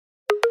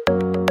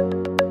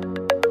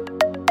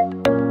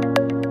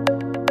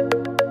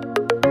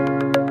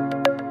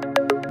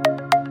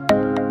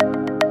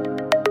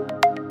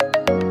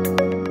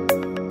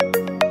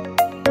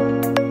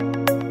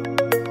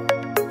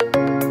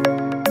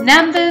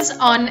numbers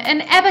on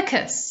an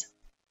abacus.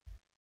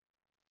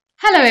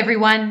 Hello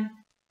everyone.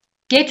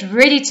 Get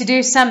ready to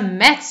do some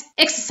maths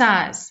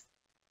exercise.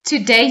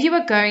 Today you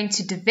are going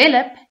to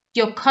develop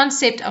your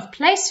concept of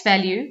place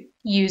value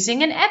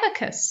using an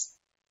abacus.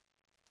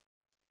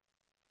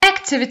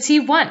 Activity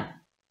 1.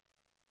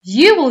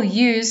 You will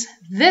use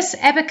this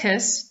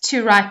abacus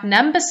to write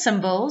number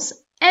symbols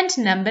and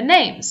number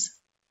names.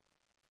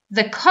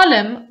 The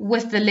column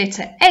with the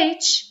letter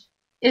H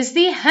is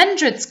the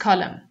hundreds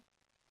column.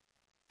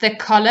 The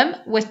column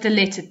with the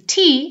letter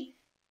T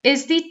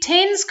is the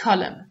tens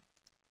column.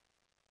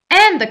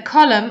 And the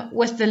column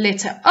with the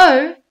letter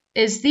O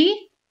is the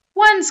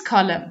ones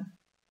column.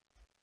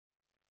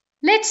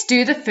 Let's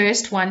do the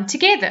first one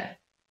together.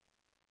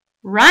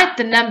 Write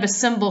the number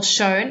symbol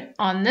shown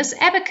on this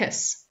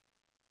abacus.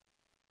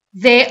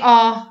 There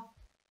are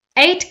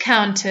 8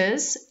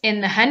 counters in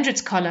the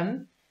hundreds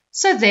column,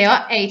 so there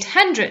are 8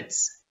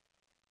 hundreds.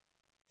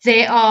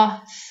 There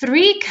are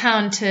 3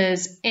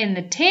 counters in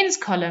the tens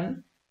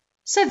column,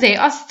 so there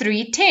are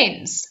 3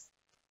 tens.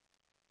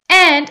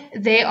 And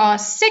there are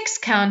 6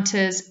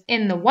 counters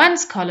in the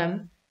ones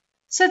column,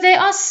 so there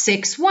are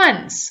 6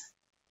 ones.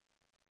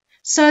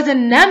 So the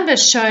number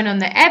shown on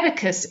the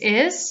abacus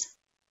is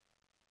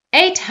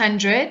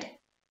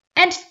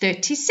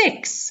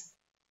 836.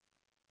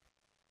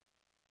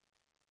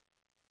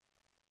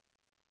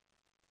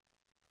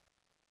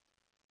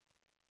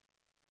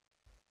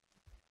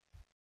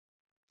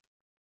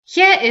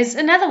 Here is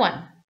another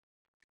one.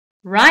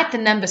 Write the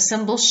number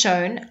symbol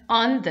shown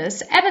on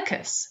this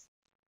abacus.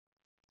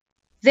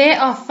 There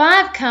are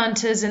 5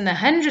 counters in the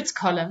hundreds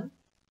column,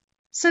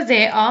 so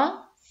there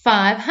are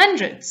 5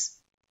 hundreds.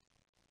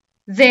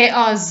 There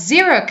are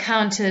 0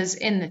 counters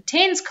in the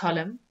tens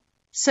column,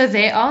 so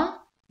there are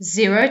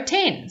 0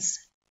 tens.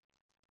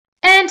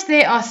 And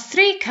there are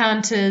 3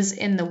 counters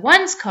in the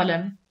ones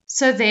column,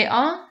 so there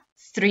are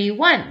 3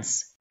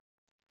 ones.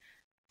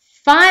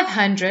 5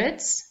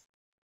 hundreds,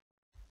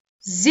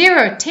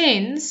 0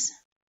 tens,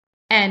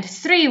 and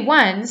 3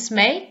 ones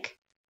make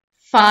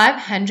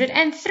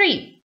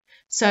 503.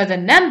 So the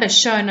number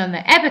shown on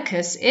the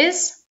abacus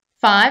is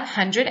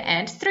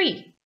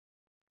 503.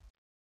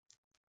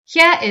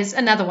 Here is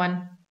another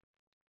one.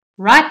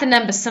 Write the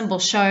number symbol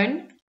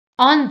shown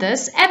on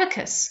this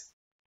abacus.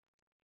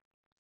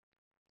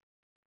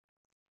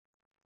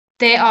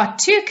 There are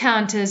 2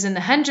 counters in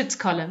the hundreds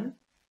column,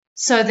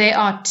 so there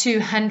are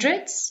 2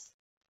 hundreds.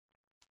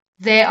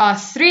 There are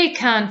 3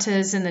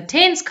 counters in the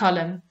tens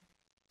column,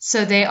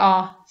 so there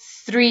are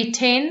 3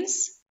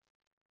 tens.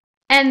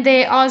 And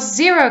there are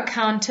 0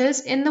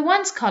 counters in the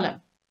ones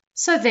column,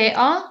 so there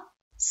are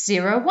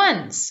 0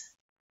 ones.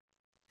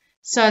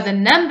 So the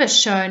number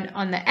shown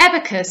on the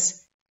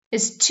abacus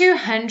is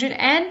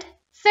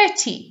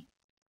 230.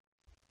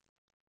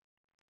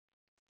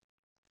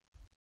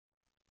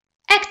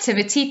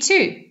 Activity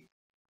 2.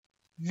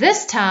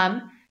 This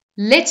time,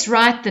 let's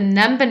write the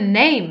number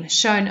name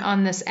shown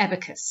on this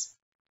abacus.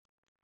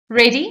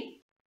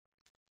 Ready?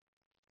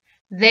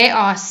 There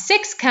are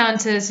 6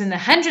 counters in the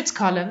hundreds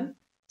column,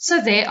 so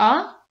there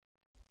are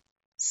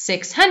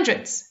 6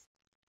 hundreds.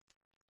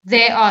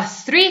 There are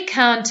 3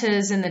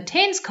 counters in the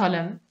tens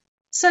column,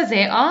 so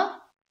there are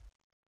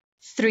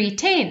 3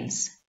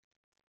 tens.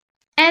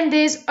 And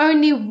there's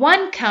only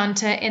 1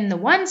 counter in the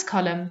ones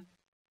column,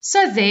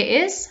 so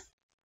there is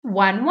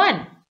 1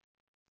 1.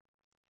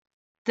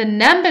 The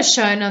number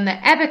shown on the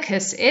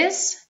abacus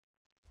is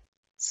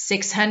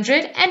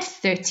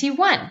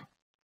 631.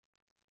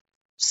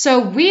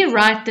 So we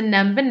write the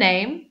number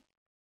name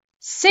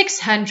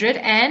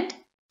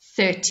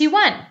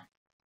 631.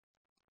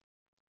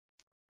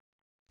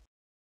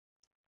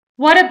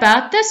 What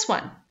about this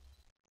one?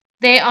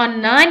 There are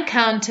 9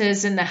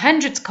 counters in the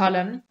hundreds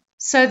column,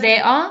 so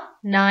there are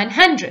 9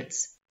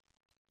 hundreds.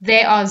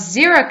 There are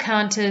 0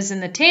 counters in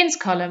the tens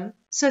column,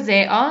 so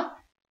there are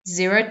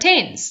 0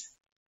 tens.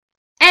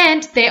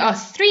 And there are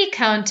 3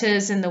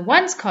 counters in the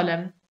ones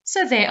column,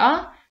 so there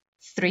are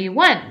 3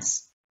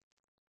 ones.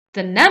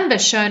 The number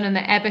shown on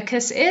the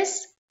abacus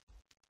is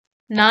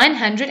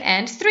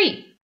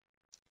 903.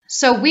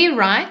 So we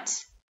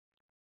write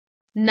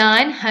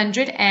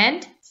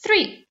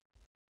 903.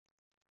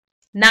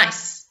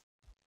 Nice.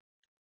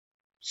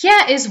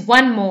 Here is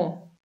one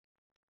more.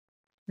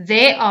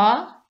 There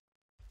are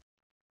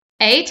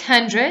 8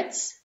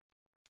 hundreds,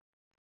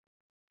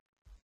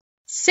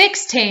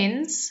 6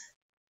 tens,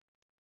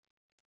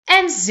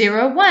 and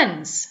 0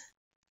 ones.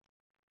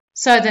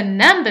 So the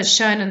number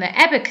shown on the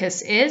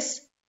abacus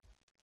is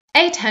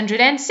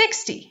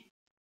 860.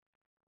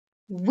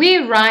 We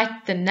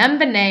write the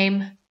number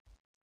name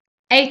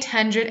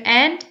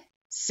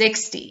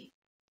 860.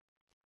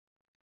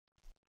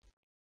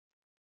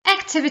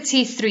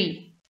 Activity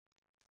 3.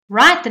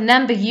 Write the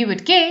number you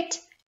would get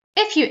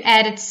if you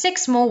added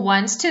 6 more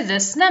ones to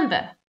this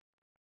number.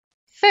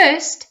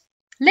 First,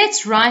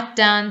 let's write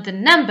down the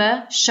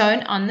number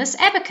shown on this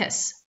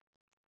abacus.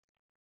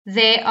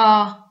 There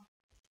are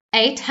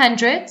 8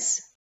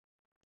 hundreds,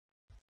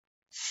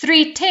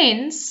 3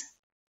 tens,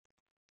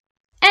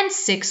 and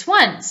 6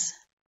 ones.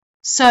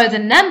 So the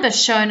number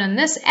shown on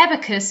this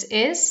abacus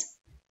is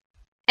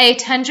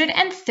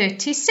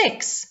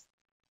 836.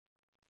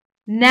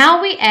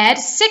 Now we add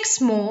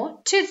 6 more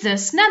to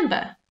this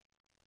number.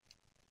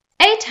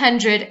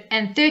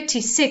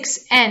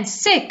 836 and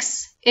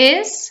 6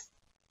 is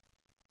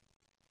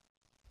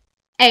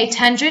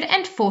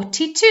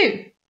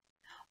 842.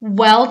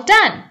 Well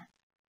done!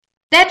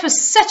 That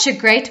was such a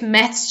great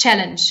maths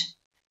challenge.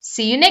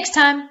 See you next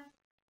time.